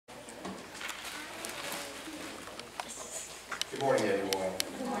morning, everyone.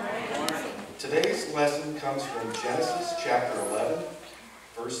 Good morning. Today's lesson comes from Genesis chapter 11,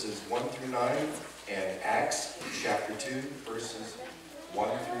 verses 1 through 9, and Acts chapter 2, verses 1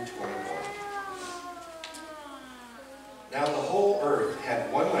 through 21. Now the whole earth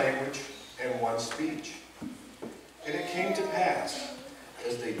had one language and one speech. And it came to pass,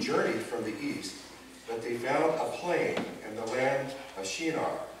 as they journeyed from the east, that they found a plain in the land of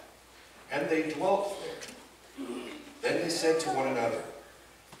Shinar, and they dwelt there. Then they said to one another,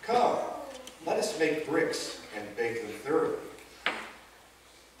 "Come, let us make bricks and bake them thoroughly."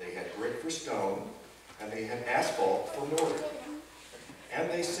 They had brick for stone, and they had asphalt for mortar. And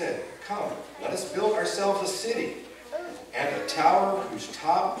they said, "Come, let us build ourselves a city, and a tower whose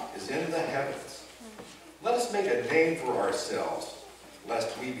top is in the heavens. Let us make a name for ourselves,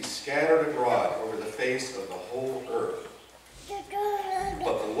 lest we be scattered abroad over the face of the whole earth."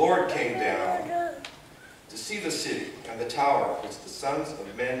 But the Lord came down to see the city and the tower which the sons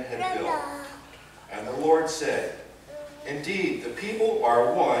of men had built. And the Lord said, "Indeed, the people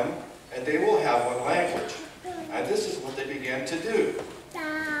are one, and they will have one language." And this is what they began to do.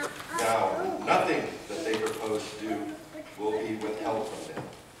 Now, nothing that they propose to do will be withheld from them.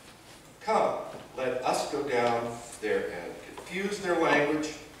 Come, let us go down there and confuse their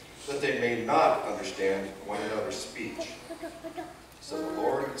language, that they may not understand one another's speech. So the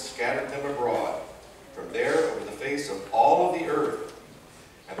Lord scattered them abroad from there over the face of all of the earth,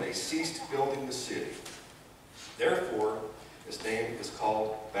 and they ceased building the city. Therefore, its name is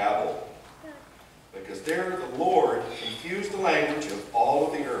called Babel, because there the Lord confused the language of all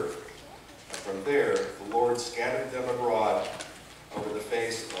of the earth. And from there the Lord scattered them abroad over the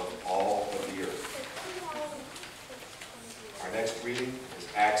face of all of the earth. Our next reading is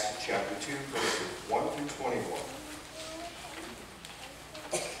Acts chapter 2, verses 1 through 21.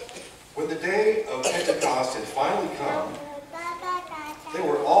 When the day of Pentecost had finally come, they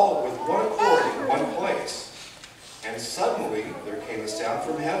were all with one accord in one place. And suddenly there came a sound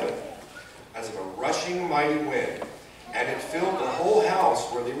from heaven, as of a rushing mighty wind, and it filled the whole house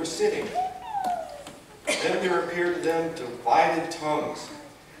where they were sitting. Then there appeared to them divided tongues,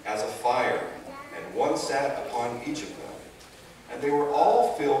 as of fire, and one sat upon each of them. And they were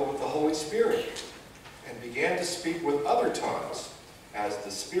all filled with the Holy Spirit, and began to speak with other tongues, as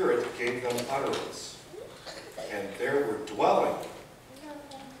the Spirit gave them utterance. And there were dwelling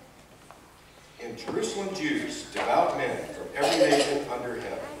in Jerusalem Jews, devout men from every nation under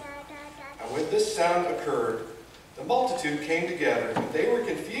heaven. And when this sound occurred, the multitude came together, and they were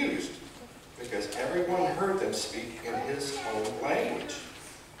confused, because everyone heard them speak in his own language.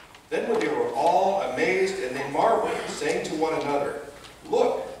 Then when they were all amazed, and they marveled, saying to one another,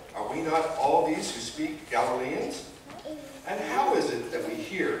 "Look, are we not all these who speak Galileans? And how is it that we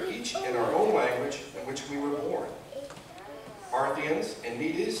hear, each in our own language in which we were born? Parthians and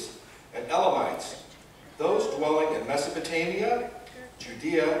Medes and Elamites, those dwelling in Mesopotamia,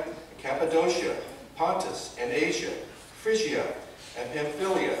 Judea and Cappadocia, Pontus and Asia, Phrygia and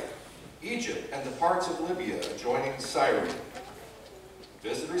Pamphylia, Egypt and the parts of Libya adjoining Cyrene.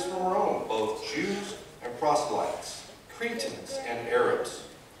 Visitors from Rome, both Jews and proselytes, Cretans and Arabs.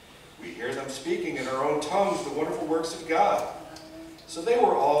 We hear them speaking in our own tongues the wonderful works of God." So they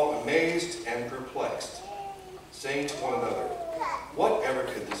were all amazed and perplexed, saying to one another, "Whatever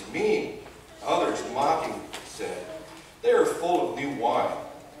could this mean?" Others, mocking, said, "They are full of new wine."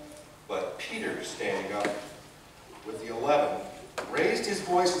 But Peter, standing up with the 11, raised his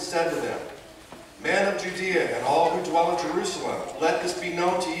voice and said to them, "Men of Judea and all who dwell in Jerusalem, let this be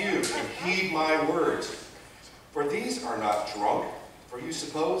known to you, and heed my words. For these are not drunk, for you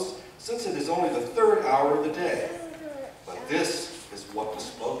suppose, since it is only the third hour of the day. But this is what was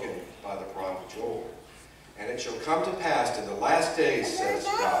spoken by the prophet Joel. And it shall come to pass in the last days, says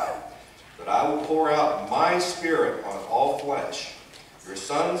God, that I will pour out my Spirit on all flesh. Your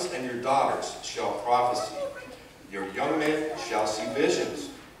sons and your daughters shall prophesy. Your young men shall see visions.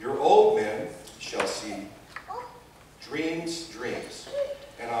 Your old men shall see dreams.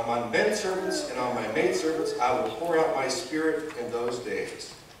 And on my men servants and on my maid servants I will pour out my Spirit in those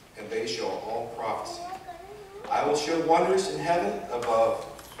days, and they shall all prophesy. I will show wonders in heaven above,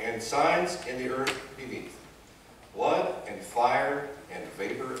 and signs in the earth beneath, blood and fire and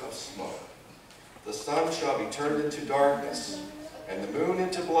vapor of smoke. The sun shall be turned into darkness, and the moon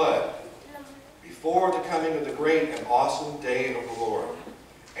into blood, before the coming of the great and awesome day of the Lord.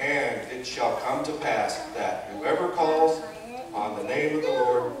 And it shall come to pass that whoever calls on the name of the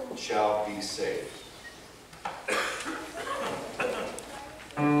Lord shall be saved."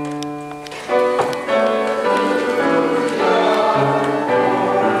 You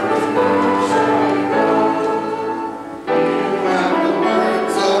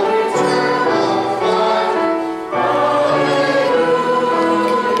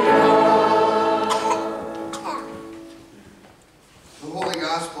The Holy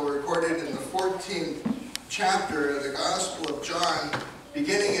Gospel recorded in the 14th chapter of the Gospel of John,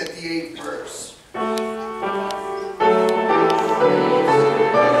 beginning at the 8th verse.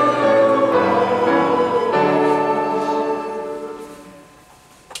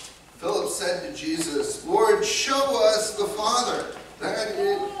 Philip said to Jesus, "Lord, show us the Father,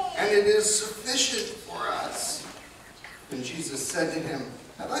 and it is sufficient for us." And Jesus said to him,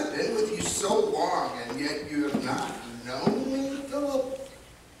 "Have I been with you so long, and yet you have not known me, Philip?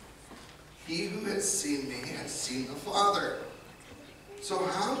 He who has seen me has seen the Father. So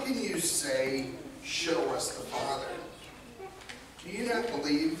how can you say, 'Show us the Father'? Do you not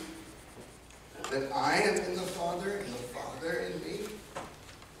believe that I am in the Father, and the Father in me?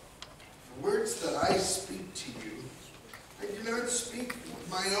 The words that I speak to you, I do not speak with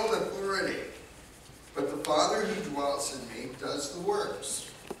my own authority, but the Father who dwells in me does the works.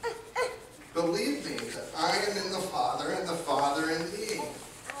 Believe me that I am in the Father, and the Father in me.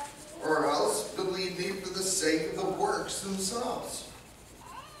 Or else believe me for the sake of the works themselves.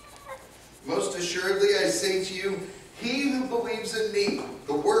 Most assuredly I say to you, he who believes in me,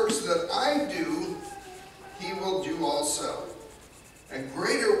 the works that I do, he will do also. And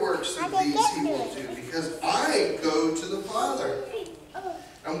greater works than these he will do, because I go to the Father.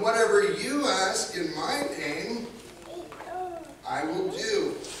 And whatever you ask in my name, I will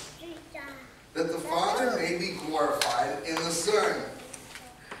do, that the Father may be glorified in the Son.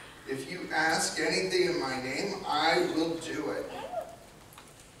 If you ask anything in my name, I will do it.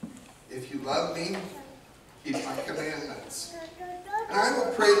 If you love me, keep my commandments. And I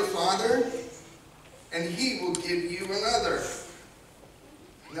will pray the Father, and he will give you another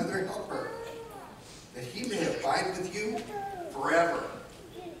helper, that he may abide with you forever.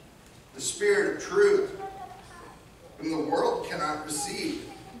 The Spirit of truth, whom the world cannot receive,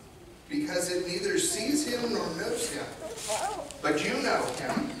 because it neither sees him nor knows him. But you know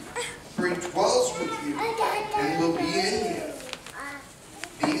him, for he dwells with you and will be in you.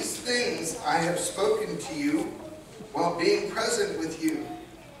 These things I have spoken to you while being present with you.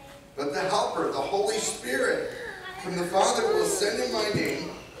 But the Helper, the Holy Spirit, whom the Father will send in my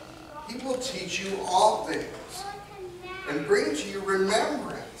name, he will teach you all things, and bring to your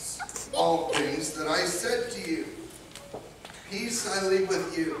remembrance all things that I said to you. Peace I leave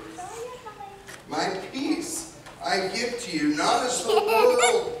with you. My peace I give to you, not as the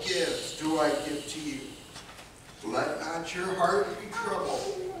world gives do I give to you. Let not your heart be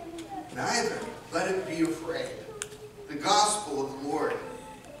troubled, neither let it be afraid. The Gospel of the Lord.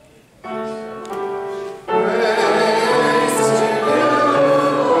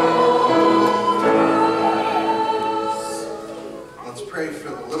 Let's pray for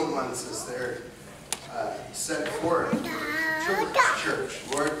the little ones as they're set forth for Children's Church.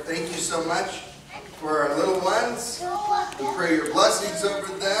 Lord, thank you so much for our little ones. We pray your blessings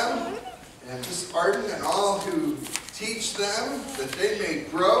over them and Miss Arden and all who teach them, that they may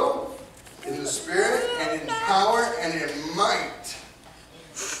grow in the Spirit and in power and in might.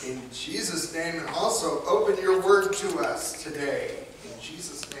 In Jesus' name, and also open your word to us today. In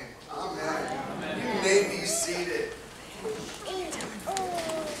Jesus' name, amen. You may be seated.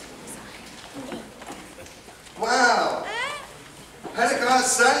 Wow.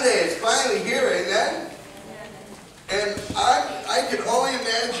 Pentecost Sunday is finally here, amen? And I can only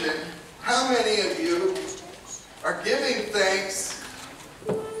imagine how many of you are giving thanks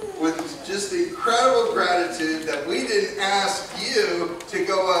with just incredible gratitude that we didn't ask you to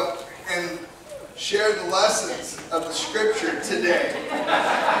go up and share the lessons of the Scripture today.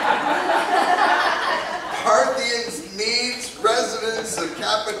 Parthians, Medes, residents of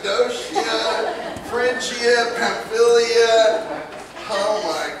Cappadocia, Phrygia, Pamphylia, oh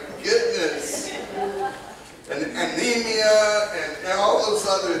my goodness, and anemia, and all those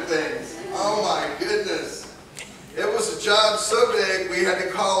other things. Oh my goodness. It was a job so big we had to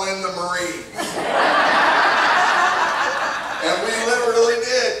call in the Marines. And we literally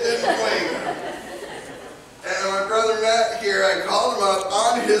did, didn't we? And my brother Matt here, I called him up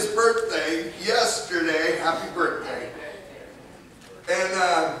on his birthday yesterday. Happy birthday. And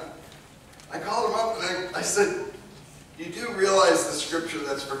I called him up and I said, "You do realize the Scripture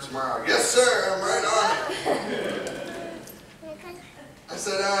that's for tomorrow?" "Yes, sir, I'm right on it." I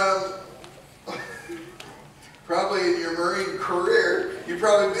said, probably in your Marine career, you've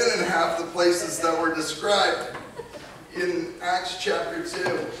probably been in half the places that were described in Acts chapter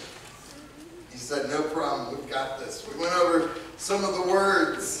 2. He said, "No problem, we've got this." We went over some of the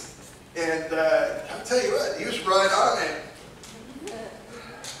words, and I'll tell you what, he was right on it.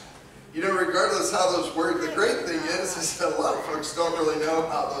 You know, regardless how those words, the great thing is that a lot of folks don't really know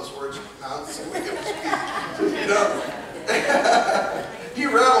how those words are pronounced, so we can just be, you know, He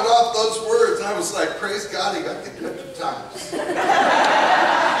rattled off those words. I was like, praise God, he got the gift of tongues.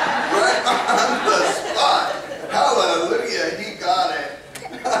 Right on the spot. Hallelujah, he got it.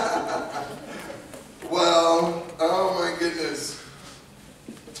 Well, oh my goodness.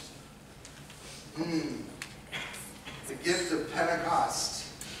 The gift of Pentecost.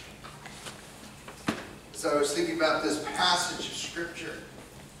 As I was thinking about this passage of Scripture,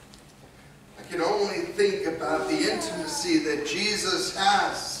 I can only think about the intimacy that Jesus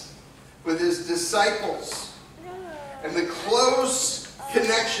has with his disciples and the close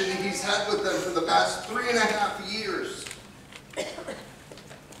connection he's had with them for the past 3.5 years.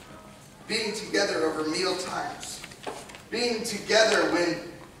 Being together over meal times. Being together when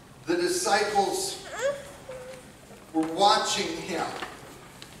the disciples were watching him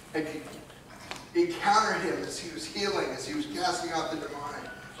and encounter him as he was healing, as he was casting out the demonic,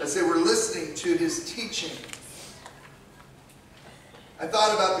 as they were listening to his teaching. I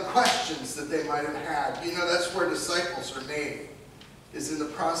thought about the questions that they might have had. You know, that's where disciples are made, is in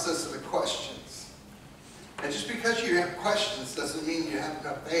the process of the questions. And just because you have questions doesn't mean you have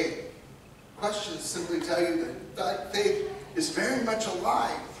enough faith. Questions simply tell you that faith is very much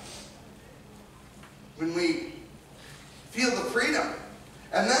alive when we feel the freedom.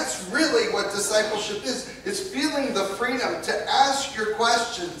 And that's really what discipleship is. It's feeling the freedom to ask your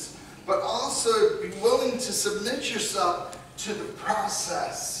questions, but also be willing to submit yourself to the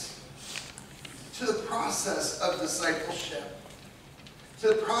process. To the process of discipleship. To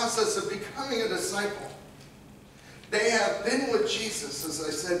the process of becoming a disciple. They have been with Jesus, as I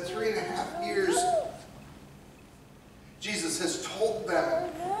said, 3.5 years. Jesus has told them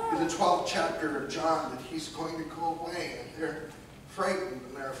in the 12th chapter of John that he's going to go away, and they're frightened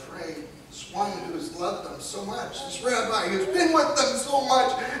and they're afraid. This one who has loved them so much, this rabbi who's been with them so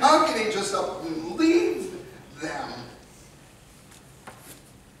much, how can he just up and leave them?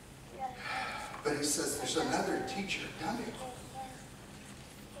 But he says there's another teacher coming.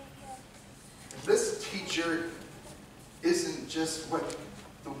 And this teacher isn't just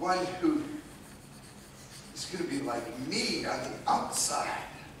the one who is going to be like me on the outside.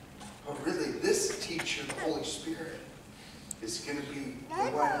 But really, this teacher, the Holy Spirit, is going to be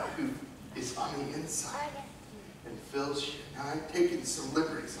the one who is on the inside and fills you. Now, I'm taking some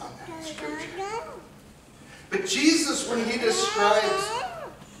liberties on that scripture. But Jesus, when he describes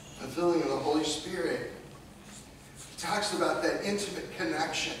the filling of the Holy Spirit, he talks about that intimate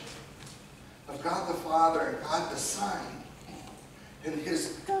connection of God the Father and God the Son, and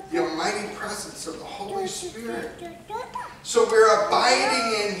the almighty presence of the Holy Spirit. So we're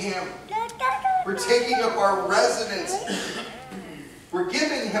abiding in him. We're taking up our residence. We're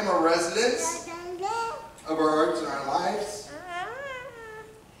giving him a residence of our hearts and our lives.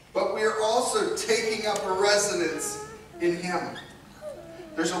 But we are also taking up a residence in him.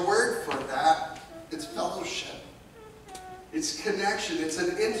 There's a word for that. It's fellowship. It's connection. It's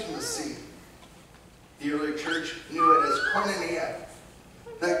an intimacy. The early church knew it as koinonia,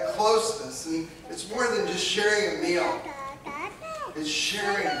 that closeness. And it's more than just sharing a meal. It's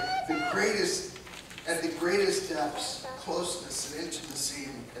sharing the greatest, at the greatest depths, closeness and intimacy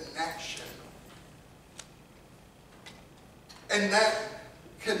and connection. And that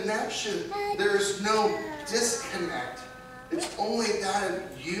connection, there is no disconnect. It's only that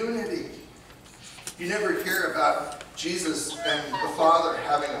of unity. You never hear about Jesus and the Father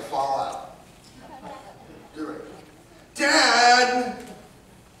having a fallout. Do it. Dad,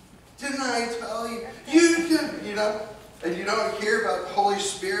 didn't I tell you? You know, and you don't hear about the Holy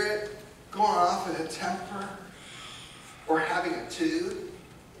Spirit going off in a temper or having a tooth.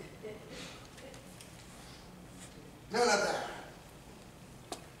 None of that.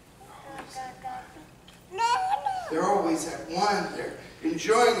 They're always at one. They're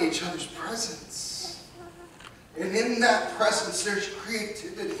enjoying each other's presence. And in that presence, there's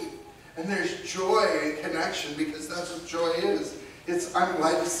creativity. And there's joy and connection, because that's what joy is. It's, I'm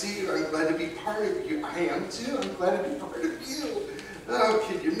glad to see you. I'm glad to be part of you. I am too. I'm glad to be part of you. Oh,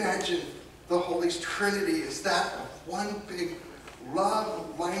 can you imagine the Holy Trinity is that of one big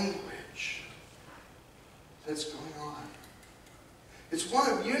love language that's going on. It's one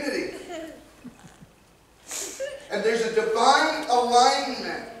of unity. And there's a divine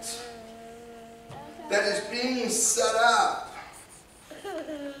alignment that is being set up.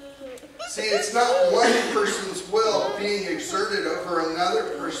 See, it's not one person's will being exerted over another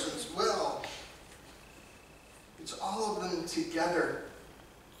person's will. It's all of them together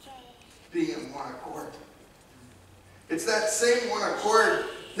being in one accord. It's that same one accord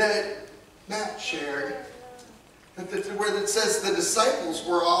that Matt shared, where it says the disciples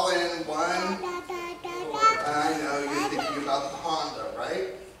were all in one. I know you're thinking about the Honda, right?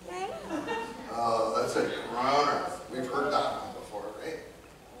 Oh, that's a groaner. We've heard that one before, right?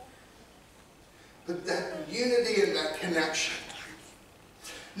 But that unity and that connection.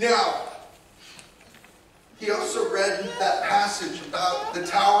 Now, he also read that passage about the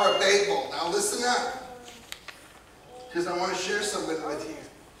Tower of Babel. Now listen up, because I want to share something with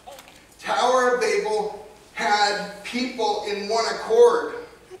you. Tower of Babel had people in one accord.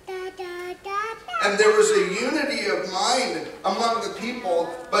 And there was a unity of mind among the people,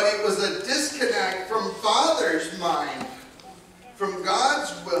 but it was a disconnect from Father's mind, from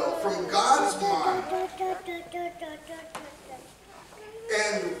God's will, from God's mind.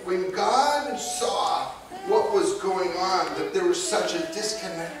 And when God saw what was going on, that there was such a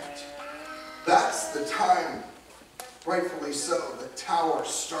disconnect, that's the time, rightfully so, the towers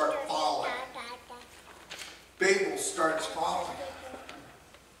start falling. Babel starts falling.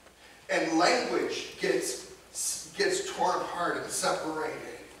 And language gets torn apart and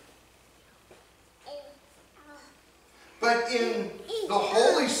separated. But in the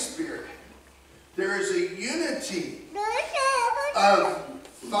Holy Spirit, there is a unity of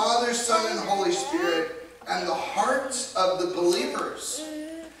Father, Son, and Holy Spirit and the hearts of the believers.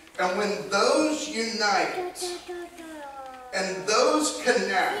 And when those unite and those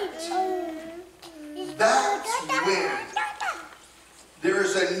connect, that's when there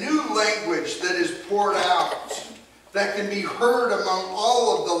is a new language that is poured out that can be heard among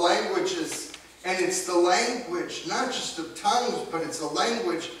all of the languages. And it's the language, not just of tongues, but it's a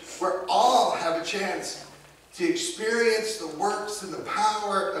language where all have a chance to experience the works and the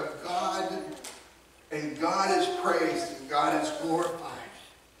power of God. And God is praised and God is glorified.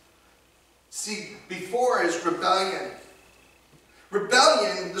 See, before is rebellion.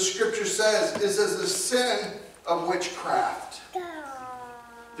 Rebellion, the scripture says, is as the sin of witchcraft.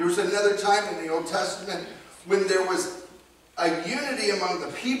 There was another time in the Old Testament when there was a unity among the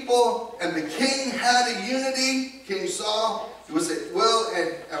people, and the king had a unity. King Saul was at will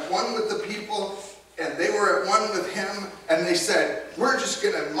and at one with the people, and they were at one with him, and they said, we're just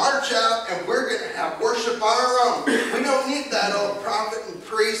going to march out and we're going to have worship on our own. We don't need that old prophet and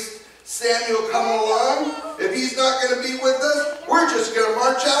priest Samuel come along. If he's not going to be with us, we're just going to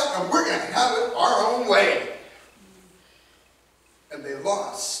march out and we're going to have it our own way. And they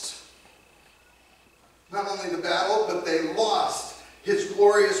lost. Not only the battle, but they lost his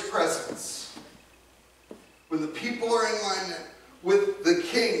glorious presence. When the people are in alignment with the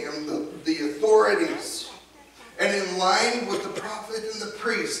king and the authorities, and in line with the prophet and the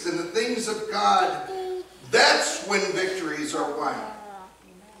priest and the things of God, that's when victories are won.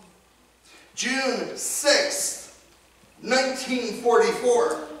 June 6th,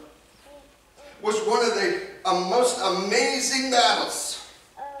 1944 was one of the most amazing battles.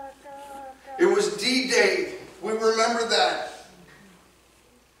 It was D-Day. We remember that.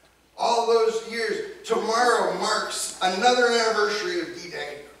 All those years. Tomorrow marks another anniversary of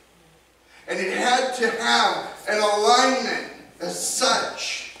D-Day. And it had to have an alignment as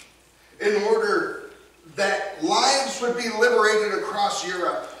such in order that lives would be liberated across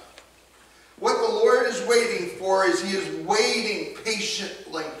Europe. What the Lord is waiting for is He is waiting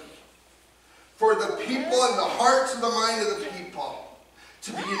patiently for the people and the hearts and the mind of the people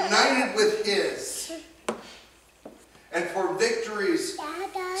to be united with His and for victories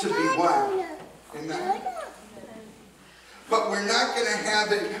to be won. Amen. But we're not going to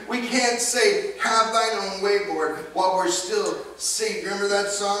have it. We can't say, have thine own way, Lord, while we're still singing. Remember that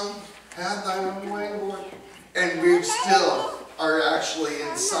song? Have thine own way, Lord. And we still are actually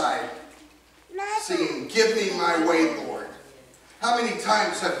inside singing, give me my way, Lord. How many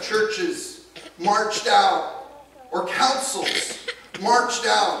times have churches marched out, or councils marched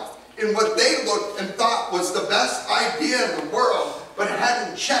out in what they looked and thought was the best idea in the world, but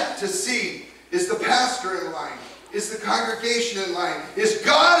hadn't checked to see, is the pastor in line? Is the congregation in line? Is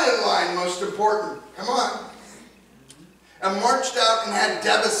God in line, most important? Come on. And marched out and had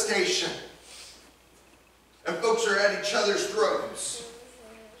devastation. And folks are at each other's throats.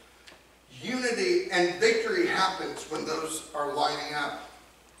 Unity and victory happens when those are lining up.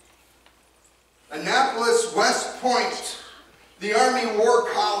 Annapolis, West Point, the Army War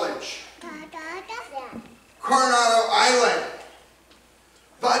College, Coronado Island,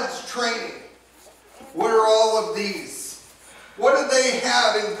 Bud's Training. What are all of these? What do they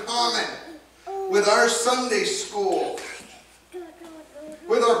have in common with our Sunday school,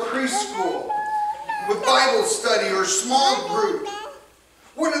 with our preschool, with Bible study or small group?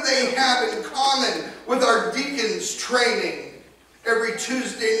 What do they have in common with our deacons training every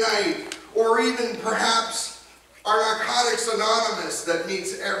Tuesday night, or even perhaps our Narcotics Anonymous that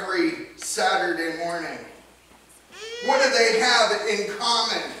meets every Saturday morning? What do they have in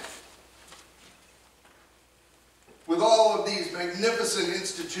common with all of these magnificent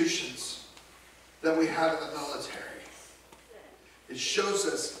institutions that we have in the military? It shows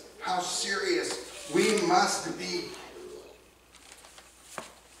us how serious we must be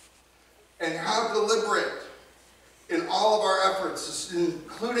and how deliberate in all of our efforts,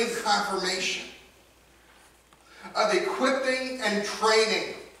 including confirmation, of equipping and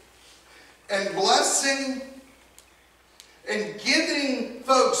training and blessing and giving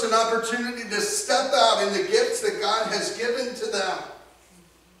folks an opportunity to step out in the gifts that God has given to them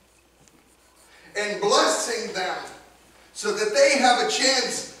and blessing them so that they have a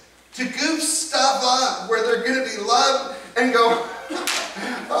chance to goof stuff up where they're going to be loved and go,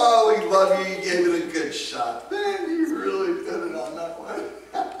 oh, we love you, you gave it a good shot. Man, you really did it on that one.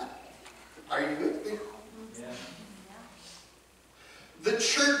 Are you with me? Yeah. The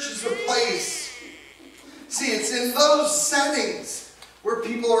church is a place. See, it's in those settings where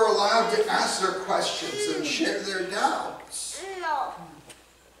people are allowed to ask their questions and share their doubts.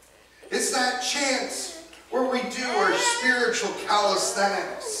 It's that chance where we do our spiritual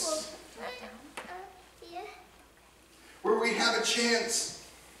calisthenics, where we have a chance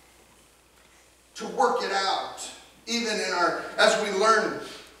to work it out, even in our, as we learn.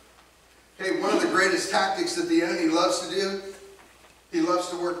 Hey, one of the greatest tactics that the enemy loves to do, he loves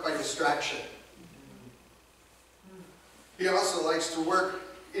to work by distraction. He also likes to work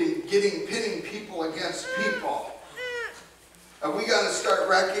in pitting people against people. And we got to start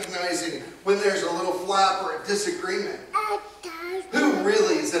recognizing when there's a little flap or a disagreement. Who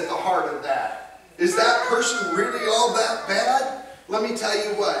really is at the heart of that? Is that person really all that bad? Let me tell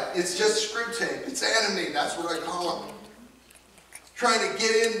you what, it's just screw tape. It's enemy, that's what I call them. Trying to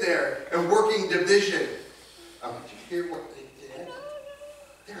get in there and working division. Oh, did you hear what they did?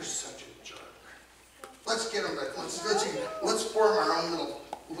 They're such a jerk. Let's get them, let's form our own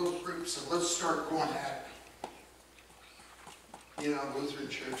little groups and let's start going at it. You know, Lutheran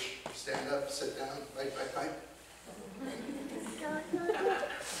church, stand up, sit down, fight.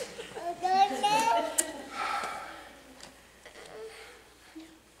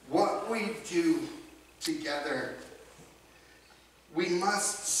 What we do together, we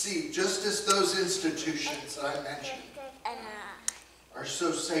must see, just as those institutions that I mentioned are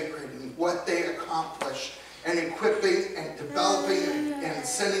so sacred in what they accomplish and equipping and developing and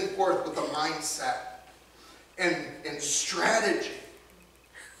sending forth with a mindset and strategy.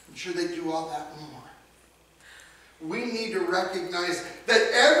 I'm sure they do all that and more. We need to recognize that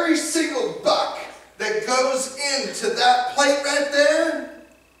every single buck that goes into that plate right there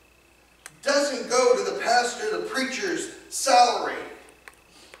doesn't go to the pastor, the preacher's salary.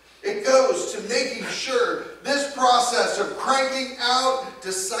 It goes to making sure this process of cranking out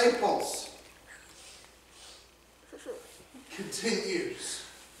disciples continues.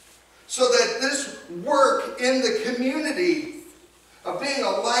 So that this work in the community of being a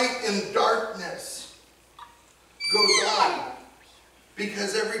light in darkness goes on.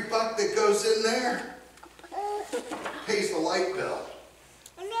 Because every buck that goes in there pays the light bill.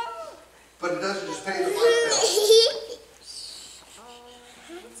 But it doesn't just pay the light bill.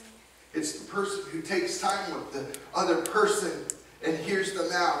 It's the person who takes time with the other person and hears them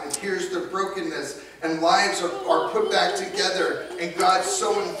out and hears their brokenness, and lives are put back together, and God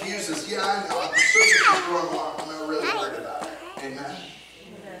so infuses. Yeah, I know, the service is going along. I'm not really worried about it. Amen?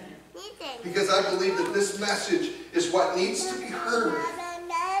 Because I believe that this message is what needs to be heard.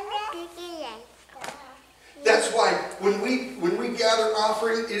 That's why when we gather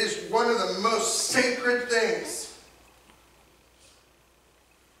offering, it is one of the most sacred things.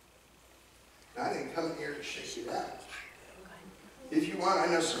 I didn't come here to shake you down. If you want, I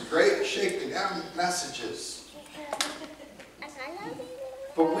know some great shaking down messages.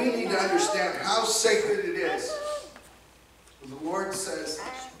 But we need to understand how sacred it is. When the Lord says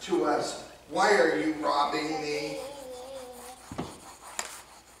to us, why are you robbing me?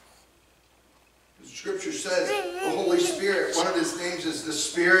 The Scripture says the Holy Spirit, one of his names is the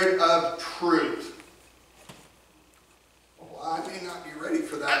Spirit of Truth. Well, I may not be ready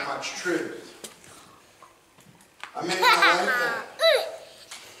for that much truth. I may not like that.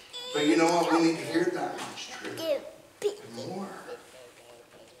 But you know what? We need to hear that much truth. And more.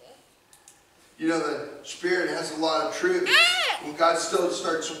 You know, the Spirit has a lot of truth. When God still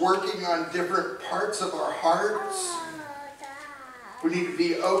starts working on different parts of our hearts, we need to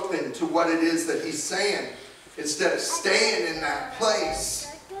be open to what it is that he's saying. Instead of staying in that place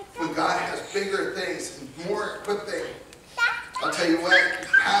when God has bigger things and more equipping. I'll tell you what,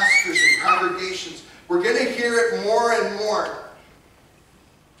 pastors and congregations, we're going to hear it more and more.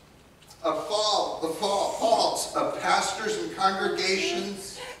 the faults of pastors and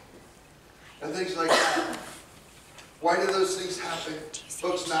congregations and things like that. Why do those things happen?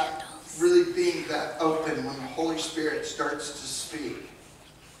 Folks not really being that open when the Holy Spirit starts to speak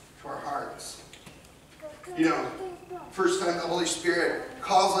to our hearts. You know, first time the Holy Spirit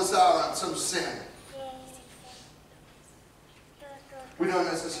calls us out on some sin, we don't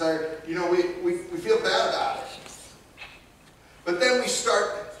necessarily, we feel bad about it. But then we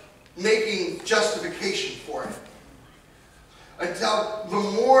start making justification for it. Until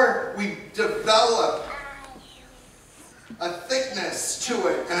the more we develop a thickness to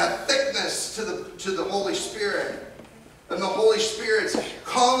it and a thickness to the Holy Spirit, and the Holy Spirit's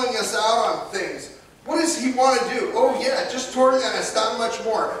calling us out on things. What does He want to do? Oh yeah, just torment us, not much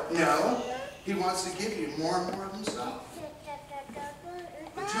more. No, He wants to give you more and more of Himself.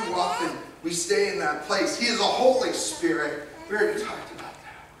 But too often we stay in that place. He is a Holy Spirit. We already talked about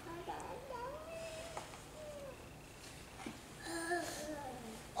that.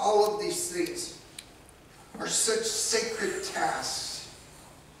 All of these things are such sacred tasks.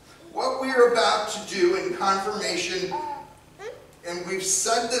 What we are about to do in confirmation, and we've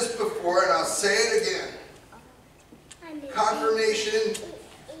said this before and I'll say it again. Confirmation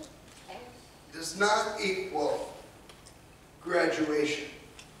does not equal graduation.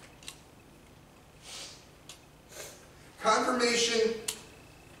 Confirmation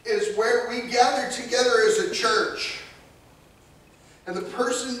is where we gather together as a church. And the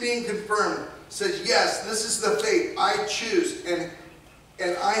person being confirmed says, yes, this is the faith I choose, and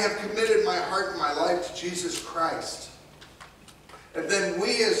I have committed my heart and my life to Jesus Christ. And then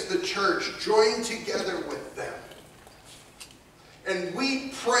we as the church join together with them. And we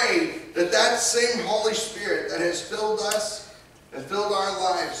pray that that same Holy Spirit that has filled us and filled our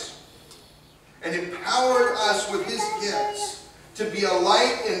lives and empowered us with His gifts to be a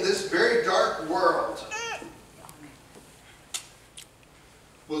light in this very dark world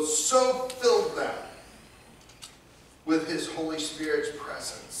will so fill them with His Holy Spirit's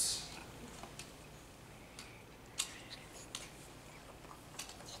presence.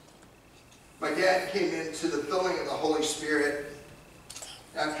 My dad came into the filling of the Holy Spirit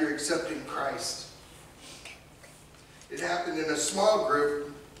after accepting Christ. It happened in a small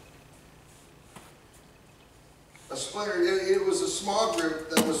group. It was a small group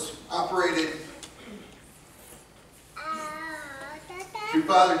that was operated through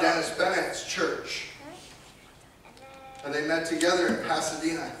Father Dennis Bennett's church. And they met together in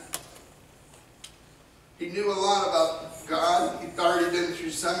Pasadena. He knew a lot about God. He'd already been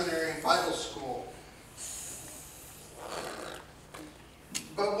through seminary and Bible school.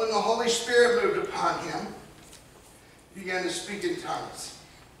 But when the Holy Spirit moved upon him, he began to speak in tongues.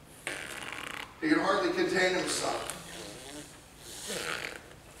 He could hardly contain himself.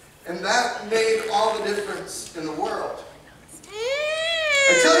 And that made all the difference in the world.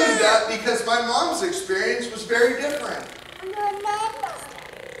 I tell you that because my mom's experience was very different.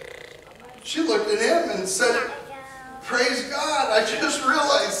 She looked at him and said, "Praise God, I just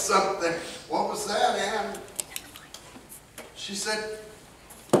realized something." "What was that, Ann?" She said,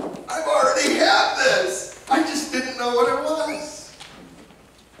 "I've already had this. I just didn't know what it was."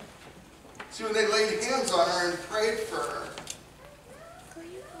 See, when they laid hands on her and prayed for her,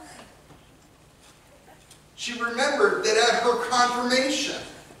 she remembered that at her confirmation,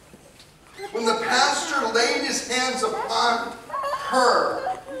 when the pastor laid his hands upon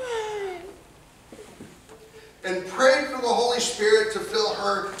her and prayed for the Holy Spirit to fill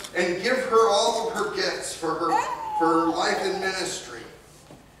her and give her all of her gifts for her life in ministry,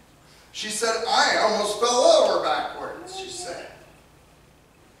 she said, "I almost fell over backwards," she said.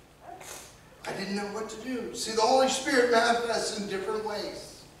 I didn't know what to do. See, the Holy Spirit manifests in different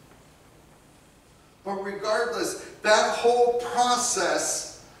ways. But regardless, that whole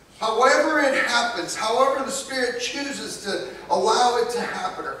process, however it happens, however the Spirit chooses to allow it to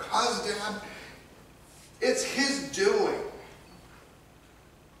happen or cause it to happen, it's His doing.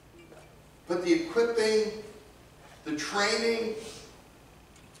 But the equipping, the training,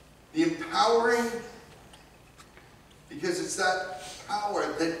 the empowering, because it's that power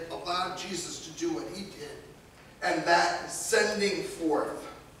that allowed Jesus to do what He did, and that sending forth.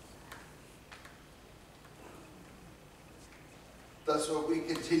 That's what we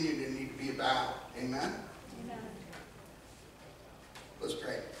continue to need to be about. Amen? Amen. Let's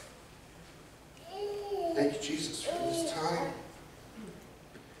pray. Thank you, Jesus, for this time.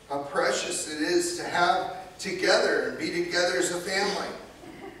 How precious it is to have together and be together as a family.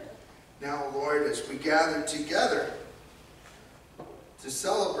 Now, Lord, as we gather together to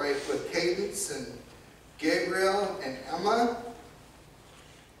celebrate with Cadence and Gabriel and Emma,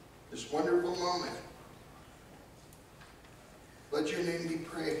 this wonderful moment. Let your name be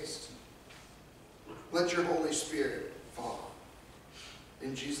praised. Let your Holy Spirit fall.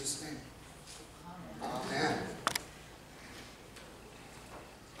 In Jesus' name. Amen.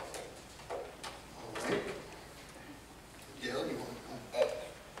 All right. Gail, you want to come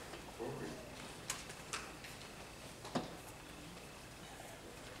forward?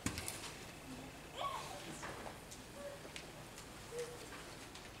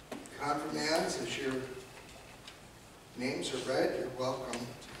 Confirmands, as your names are read, you're welcome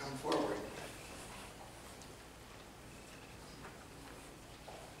to come forward.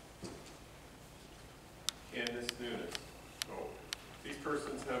 Candace Nunes. Oh, these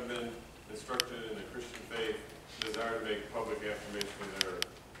persons have been instructed in the Christian faith and desire to make public affirmation of their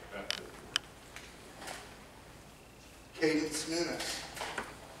baptism. Cadence Nunes.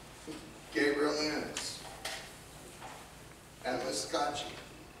 Gabriel Nunes. Emma Scotchy.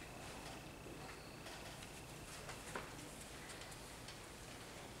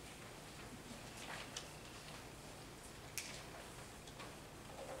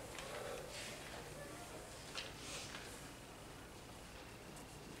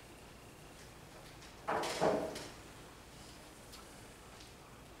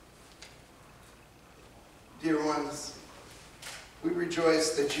 Dear ones, we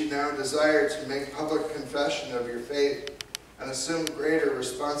rejoice that you now desire to make public confession of your faith and assume greater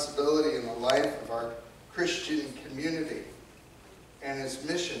responsibility in the life of our Christian community and its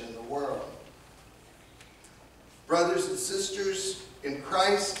mission in the world. Brothers and sisters in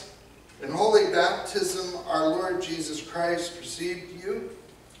Christ, in holy baptism, our Lord Jesus Christ received you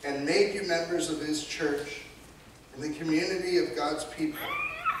and made you members of his church in the community of God's people.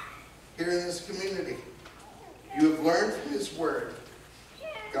 Here in this community, you have learned from his word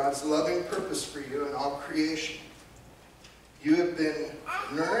God's loving purpose for you in all creation. You have been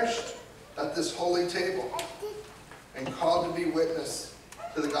nourished at this holy table and called to be witness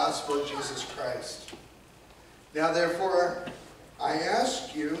to the gospel of Jesus Christ. Now, therefore, I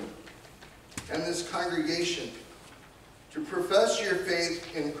ask you and this congregation to profess your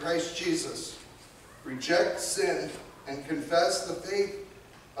faith in Christ Jesus, reject sin, and confess the faith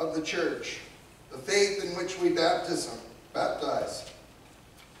of the church, the faith in which we baptize.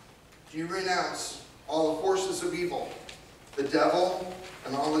 Do you renounce all the forces of evil, the devil,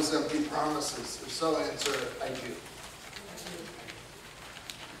 and all his empty promises? If so, answer, I do.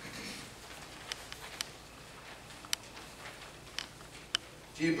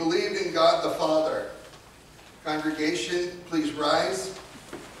 Do you believe in God the Father? Congregation, please rise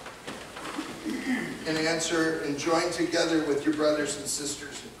and answer and join together with your brothers and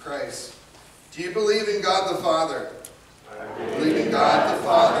sisters in Christ. Do you believe in God the Father? I Believe in God the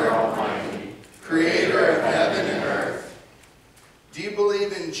Father Almighty, creator of heaven and earth. Do you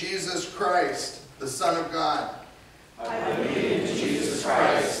believe in Jesus Christ, the Son of God? I believe in Jesus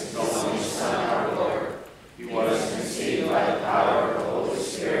Christ, the only Son, our Lord. He was conceived by the power of the Holy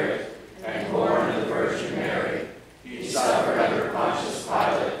Spirit and born of the Virgin Mary. He suffered under Pontius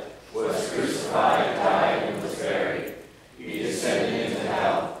Pilate, was crucified, died, and was buried. He descended into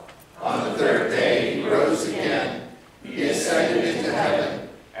hell. On the third day he rose again. He ascended into heaven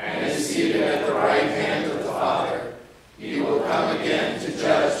and is seated at the right hand of the Father. He will come again to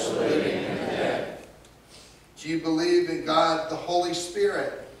judge the living and the dead. Do you believe in God the Holy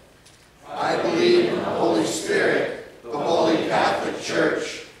Spirit? I believe in the Holy Spirit, the Holy Catholic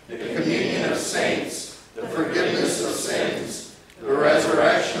Church, the communion of saints, the forgiveness of sins, the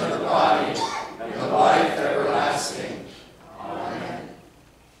resurrection of the body, and the life everlasting. Amen.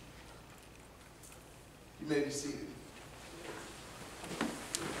 You may be seated.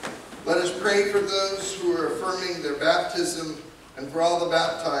 Let us pray for those who are affirming their baptism and for all the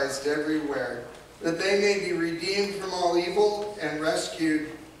baptized everywhere, that they may be redeemed from all evil and rescued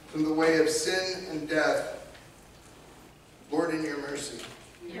from the way of sin and death. Lord, in your mercy.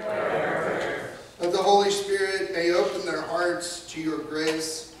 That the Holy Spirit may open their hearts to your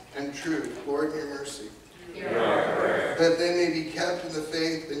grace and truth. Lord, in your mercy. That they may be kept in the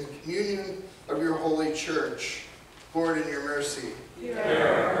faith and communion of your holy church. Lord, in your mercy.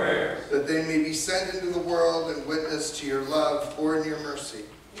 That they may be sent into the world and witness to your love. Lord, in your mercy.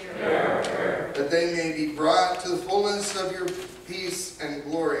 That they may be brought to the fullness of your peace and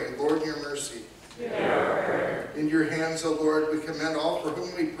glory. Lord, in your mercy. In your hands, O Lord, we commend all for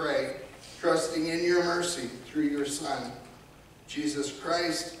whom we pray, trusting in your mercy through your Son, Jesus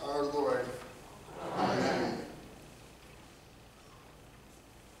Christ our Lord. Amen.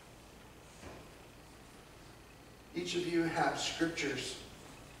 Each of you have scriptures,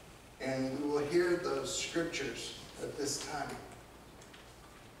 and we will hear those scriptures at this time.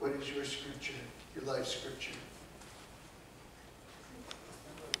 What is your scripture, your life scripture?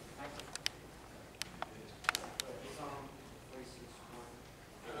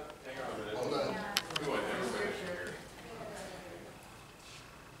 Hang on a minute. Hold on. Go ahead, everybody.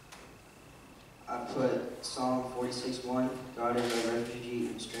 I put Psalm 46:1, God is our refuge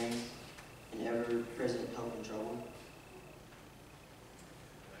and strength, and ever-present help in trouble.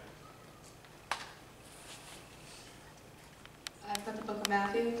 I put the book of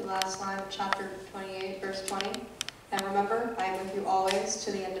Matthew, the last line of chapter 28, verse 20. And remember, I am with you always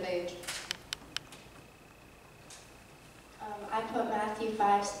to the end of age. I put Matthew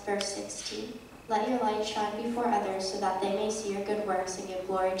 5, verse 16. Let your light shine before others so that they may see your good works and give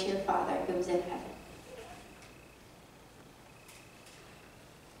glory to your Father who is in heaven.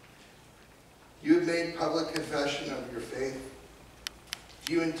 You have made public confession of your faith.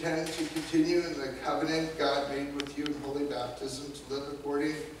 Do you intend to continue in the covenant God made with you in holy baptism, to live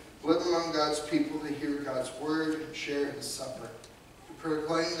among God's people, to hear God's word and share his supper, to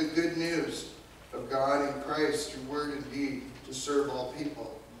proclaim the good news of God in Christ through word and deed, to serve all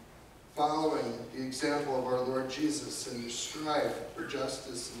people, following the example of our Lord Jesus, and to strive for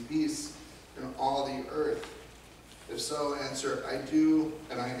justice and peace in all the earth? If so, answer, I do,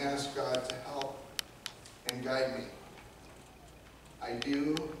 and I ask God to help and guide me. I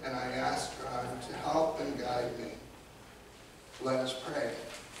do, and I ask God to help and guide me. Let us pray.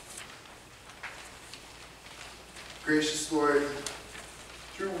 Gracious Lord,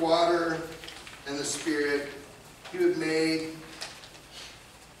 through water and the Spirit, you have made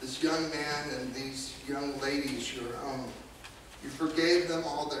this young man and these young ladies your own. You forgave them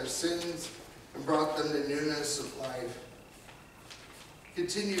all their sins and brought them to newness of life.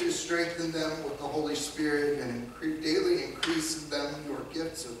 Continue to strengthen them with the Holy Spirit and daily increase in them your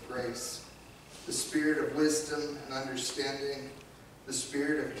gifts of grace, the spirit of wisdom and understanding, the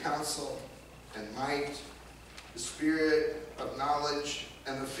spirit of counsel and might, the spirit of knowledge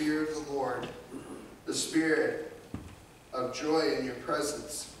and the fear of the Lord, the spirit of joy in your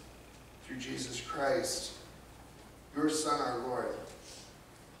presence, through Jesus Christ, your Son, our Lord.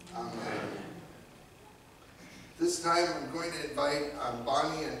 Amen. This time I'm going to invite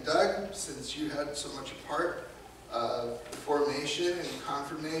Bonnie and Doug, since you had so much a part of the formation and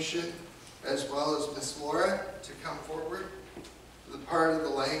confirmation, as well as Miss Laura, to come forward for the part of the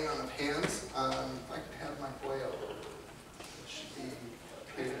laying on of hands. If I could have my boy over, it should be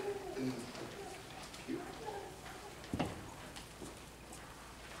okay.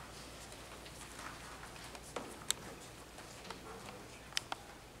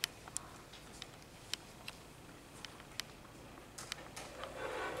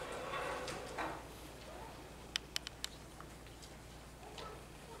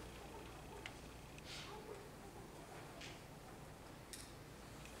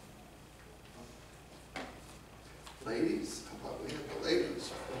 Ladies, how about we have the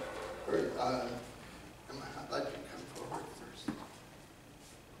ladies? Or, I'd like you to come forward first.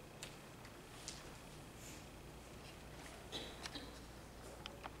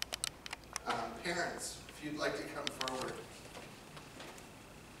 Parents, if you'd like to come forward.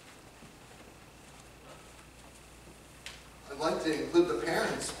 I'd like to include the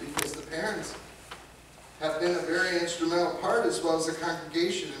parents, because the parents have been a very instrumental part, as well as the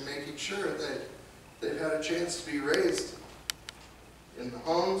congregation, in making sure that they've had a chance to be raised in the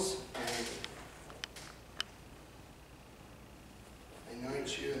homes. And I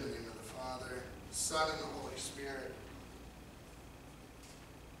anoint you in the name of the Father, the Son, and the Holy Spirit.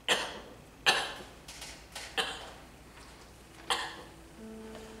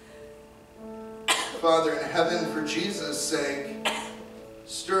 Father in heaven, for Jesus' sake,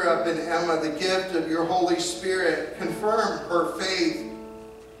 stir up in Emma the gift of your Holy Spirit. Confirm her faith.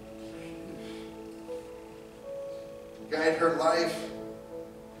 Guide her life.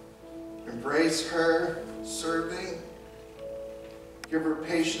 Embrace her serving. Give her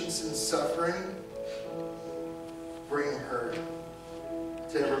patience in suffering. Bring her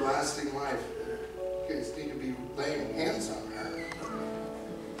to everlasting life. You guys need to be laying hands on her.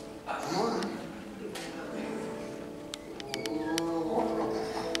 Come on.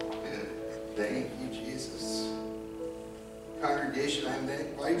 Thank you, Jesus. Congregation, I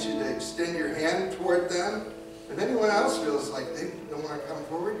invite you to extend your hand toward them. If anyone else feels like they don't want to come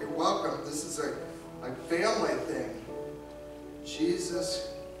forward, you're welcome. This is a family thing. Jesus,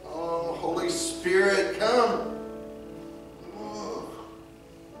 oh, Holy Spirit, come. Oh.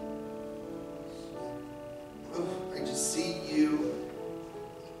 Oh, I just see you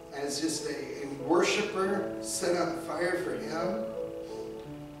as just a worshiper set on fire for him.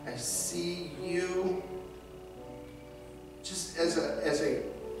 I see you just as a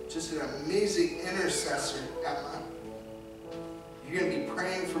just an amazing intercessor, Emma. You're going to be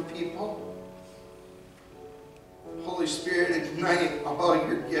praying for people. Holy Spirit, ignite all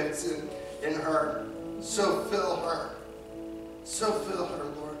your gifts in her. So fill her. So fill her,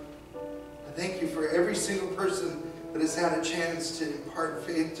 Lord. I thank you for every single person that has had a chance to impart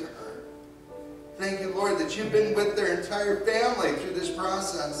faith to her. Thank you, Lord, that you've been with their entire family through this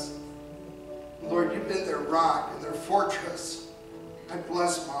process. Lord, you've been their rock and their fortress. I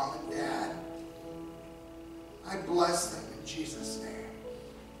bless Mom and Dad. I bless them in Jesus' name.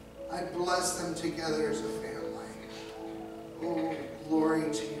 I bless them together as a family. Oh,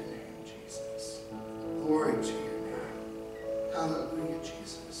 glory to your name, Jesus. Glory to your name. Hallelujah,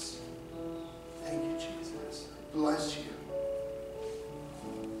 Jesus. Thank you, Jesus. I bless you.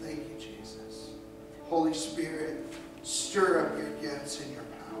 Thank you, Jesus. Holy Spirit, stir up your gifts and your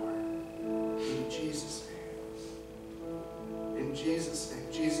power. In Jesus' name. In Jesus' name.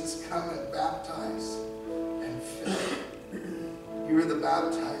 Jesus, come and baptize and fill. You are the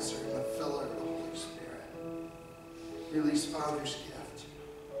baptizer and the filler of the Holy Spirit. Release Father's gift.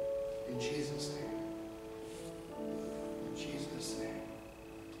 In Jesus' name. In Jesus' name.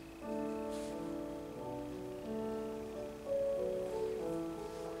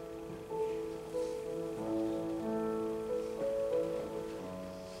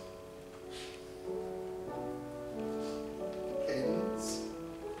 Cadence.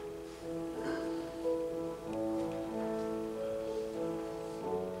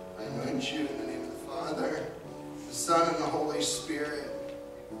 I anoint you in the name of the Father, the Son, and the Holy Spirit.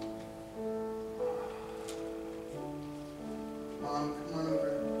 Mom, come on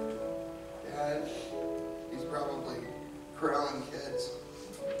over. Dad, he's probably corralling kids.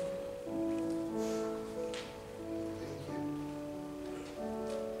 Thank you.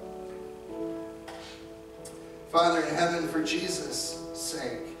 Father in heaven, for Jesus'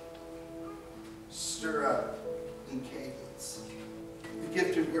 sake, stir up in cadence the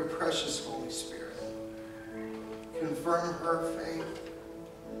gift of your precious Holy Spirit. Confirm her faith,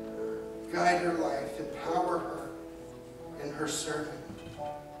 guide her life, empower her in her serving.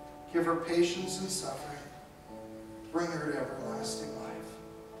 Give her patience and suffering. Bring her to everlasting life.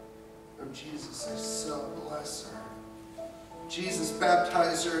 Oh Jesus, I so bless her. Jesus,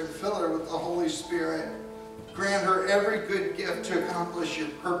 baptize her and fill her with the Holy Spirit. Grant her every good gift to accomplish your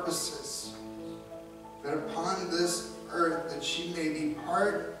purposes. That upon this earth that she may be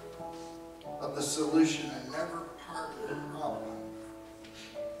part of the solution and never part of the problem.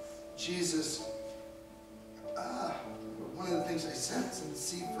 Jesus, one of the things I sense and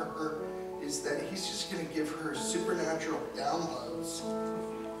see for her is that he's just going to give her supernatural downloads,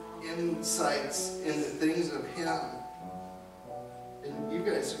 insights into things of him. And you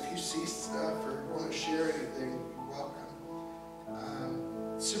guys, if you see stuff or want to share anything, you're welcome.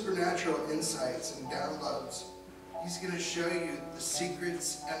 Supernatural insights and downloads. He's going to show you the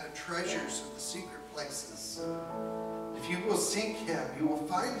secrets and the treasures of the secret places. If you will seek him, you will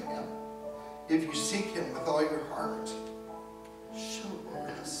find him. If you seek him with all your heart.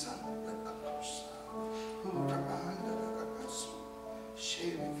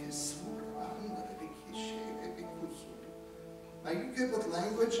 Are you good with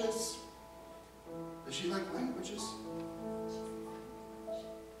languages? Does she like languages?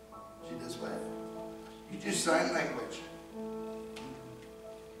 She does what? You do sign language.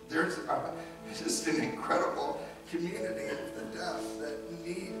 There's just an incredible community of the deaf that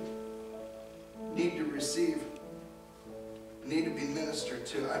need to receive, need to be ministered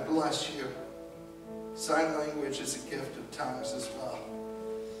to. I bless you. Sign language is a gift of tongues as well.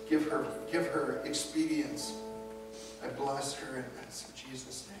 Give her expedience. I bless her in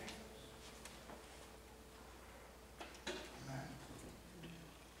Jesus' name. Amen.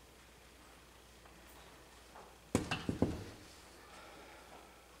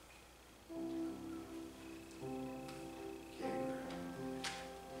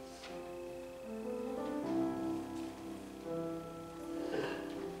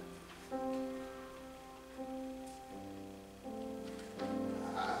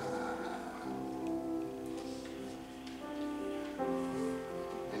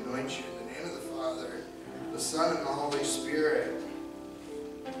 You in the name of the Father, the Son, and the Holy Spirit.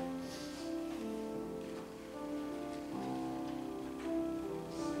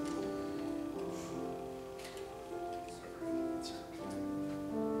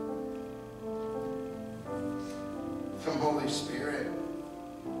 Come, Holy Spirit.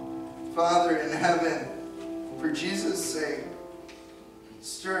 Father in heaven, for Jesus' sake,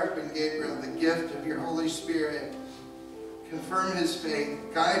 stir up in Gabriel the gift of your Holy Spirit. Confirm his faith,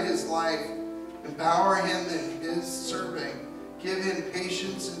 guide his life, empower him in his serving. Give him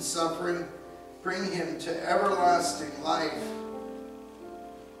patience in suffering. Bring him to everlasting life.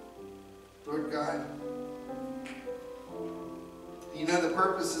 Lord God, you know the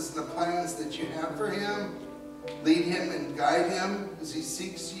purposes and the plans that you have for him. Lead him and guide him as he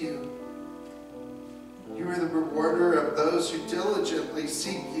seeks you. You are the rewarder of those who diligently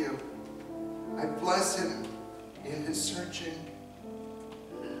seek you. I bless him in his searching.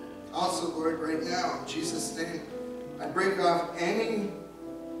 Also, Lord, right now, in Jesus' name, I break off any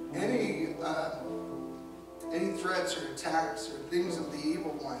threats or attacks or things of the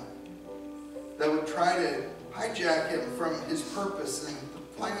evil one that would try to hijack him from his purpose and the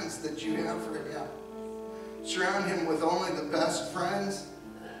plans that you have for him. Surround him with only the best friends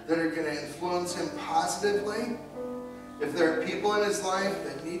that are going to influence him positively. If there are people in his life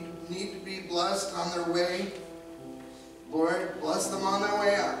that need to be blessed on their way, Lord, bless them on their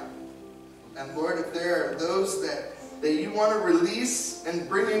way out. And Lord, if there are those that you want to release and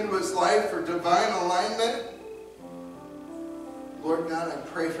bring into his life for divine alignment, Lord God, I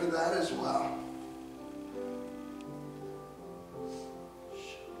pray for that as well.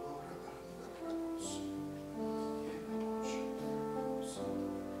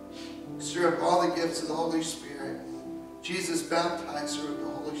 Stir up all the gifts of the Holy Spirit. Jesus baptized her with the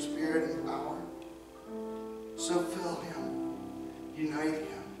Holy Spirit and power. So fill him. Unite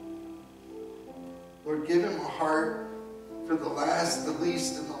him. Lord, give him a heart for the last, the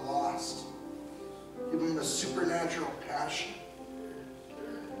least, and the lost. Give him a supernatural passion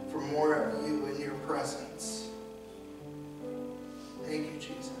for more of you in your presence. Thank you,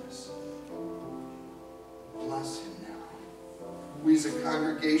 Jesus. Bless him now. We as a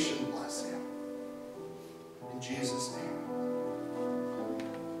congregation bless him. In Jesus' name.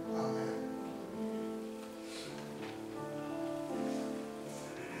 Amen.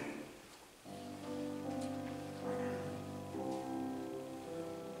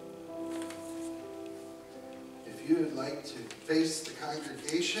 If you would like to face the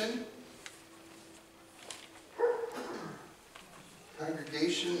congregation,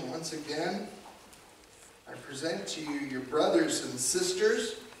 once again, I present to you your brothers and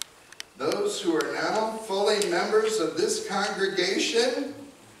sisters, those who are now fully members of this congregation,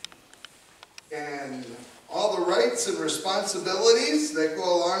 and all the rights and responsibilities that go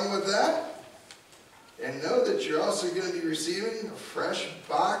along with that. And know that you're also going to be receiving a fresh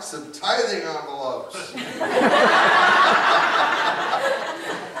box of tithing envelopes.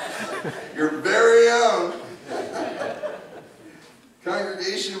 Your very own.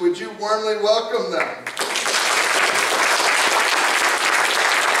 Congregation, would you warmly welcome them?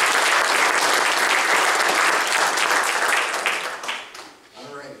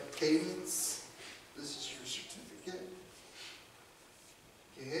 All right, Cadence, this is your certificate.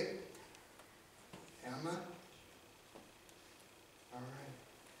 Gabe, Emma. All right.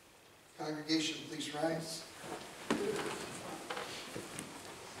 Congregation, please rise.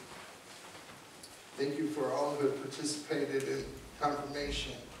 Thank you for all who have participated in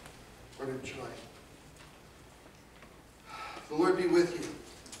confirmation. What a joy. The Lord be with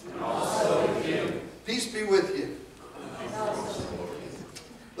you. And also with you. Peace be with you.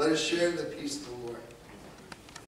 Let us share the peace of the Lord.